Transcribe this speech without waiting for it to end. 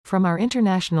From our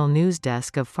international news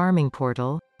desk of Farming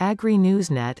Portal, Agri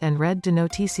Newsnet and Red de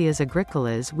Noticias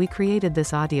Agrícolas, we created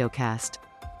this audiocast.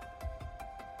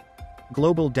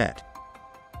 Global debt.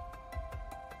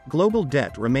 Global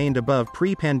debt remained above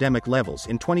pre-pandemic levels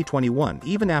in 2021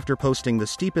 even after posting the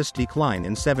steepest decline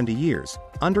in 70 years,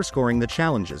 underscoring the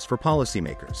challenges for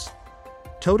policymakers.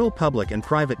 Total public and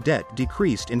private debt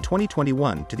decreased in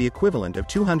 2021 to the equivalent of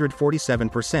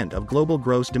 247% of global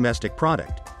gross domestic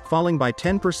product, falling by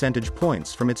 10 percentage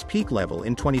points from its peak level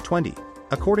in 2020,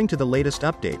 according to the latest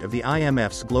update of the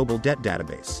IMF's Global Debt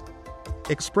Database.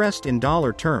 Expressed in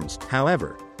dollar terms,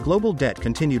 however, global debt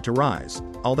continued to rise,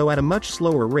 although at a much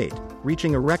slower rate,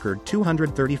 reaching a record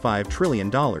 $235 trillion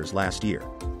last year.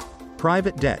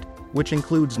 Private debt, which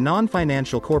includes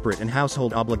non-financial corporate and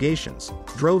household obligations,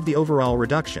 drove the overall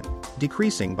reduction,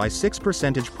 decreasing by 6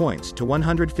 percentage points to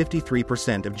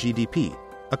 153% of GDP,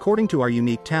 according to our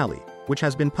unique tally, which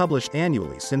has been published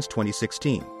annually since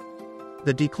 2016.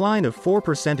 The decline of 4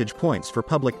 percentage points for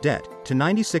public debt, to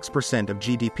 96% of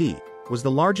GDP, was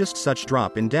the largest such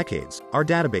drop in decades, our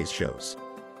database shows.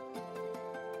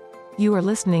 You are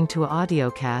listening to an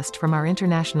audiocast from our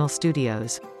international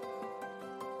studios.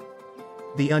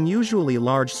 The unusually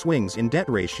large swings in debt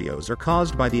ratios are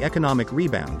caused by the economic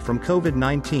rebound from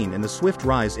COVID-19 and the swift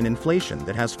rise in inflation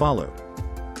that has followed.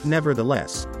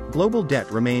 Nevertheless, global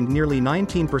debt remained nearly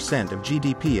 19% of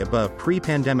GDP above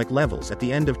pre-pandemic levels at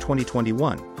the end of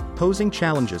 2021, posing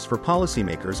challenges for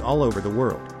policymakers all over the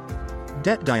world.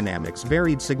 Debt dynamics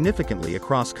varied significantly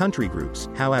across country groups,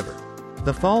 however.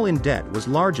 The fall in debt was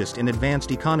largest in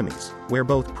advanced economies, where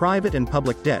both private and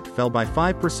public debt fell by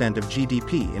 5% of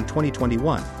GDP in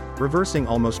 2021, reversing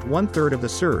almost one-third of the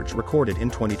surge recorded in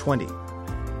 2020.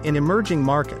 In emerging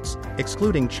markets,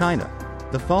 excluding China,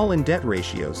 the fall in debt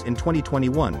ratios in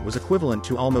 2021 was equivalent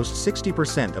to almost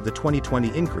 60% of the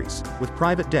 2020 increase, with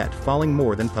private debt falling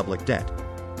more than public debt.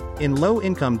 In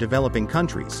low-income developing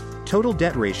countries, total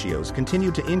debt ratios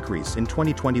continued to increase in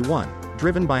 2021,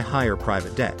 driven by higher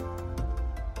private debt.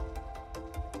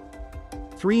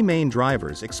 Three main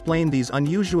drivers explain these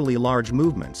unusually large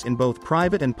movements in both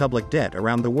private and public debt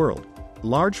around the world: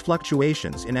 large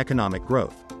fluctuations in economic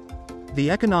growth. The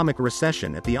economic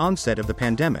recession at the onset of the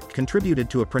pandemic contributed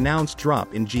to a pronounced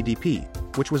drop in GDP,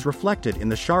 which was reflected in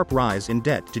the sharp rise in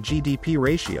debt to GDP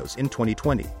ratios in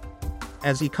 2020.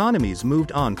 As economies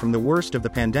moved on from the worst of the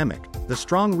pandemic, the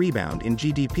strong rebound in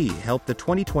GDP helped the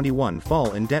 2021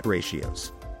 fall in debt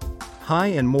ratios. High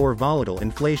and more volatile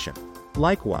inflation.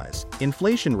 Likewise,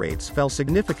 inflation rates fell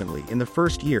significantly in the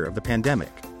first year of the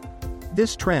pandemic.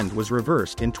 This trend was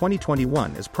reversed in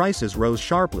 2021 as prices rose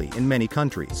sharply in many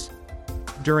countries.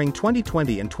 During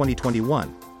 2020 and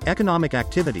 2021, economic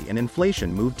activity and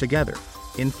inflation moved together.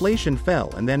 Inflation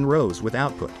fell and then rose with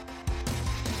output.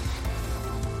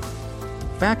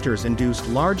 Factors induced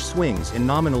large swings in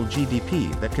nominal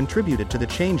GDP that contributed to the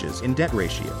changes in debt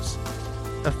ratios.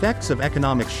 Effects of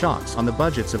economic shocks on the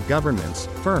budgets of governments,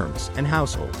 firms, and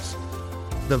households.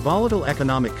 The volatile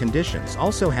economic conditions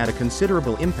also had a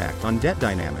considerable impact on debt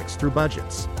dynamics through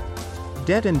budgets.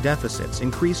 Debt and deficits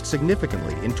increased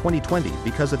significantly in 2020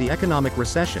 because of the economic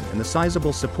recession and the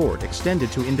sizable support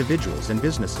extended to individuals and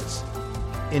businesses.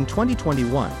 In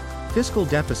 2021, fiscal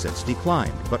deficits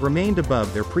declined but remained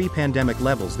above their pre-pandemic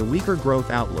levels. The weaker growth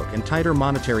outlook and tighter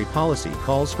monetary policy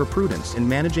calls for prudence in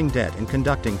managing debt and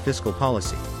conducting fiscal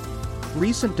policy.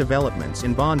 Recent developments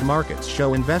in bond markets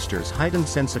show investors' heightened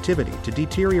sensitivity to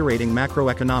deteriorating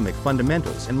macroeconomic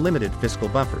fundamentals and limited fiscal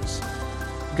buffers.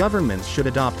 Governments should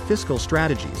adopt fiscal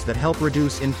strategies that help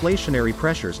reduce inflationary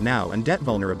pressures now and debt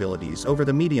vulnerabilities over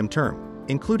the medium term,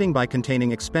 including by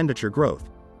containing expenditure growth,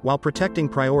 while protecting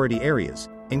priority areas,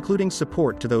 including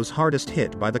support to those hardest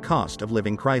hit by the cost of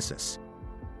living crisis.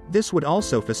 This would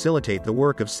also facilitate the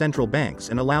work of central banks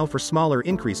and allow for smaller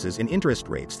increases in interest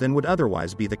rates than would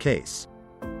otherwise be the case.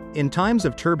 In times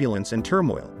of turbulence and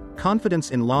turmoil,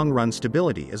 confidence in long-run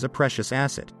stability is a precious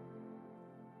asset.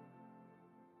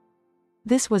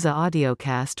 This was an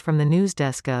audiocast from the news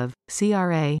desk of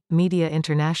CRA Media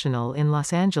International in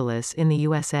Los Angeles in the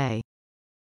USA.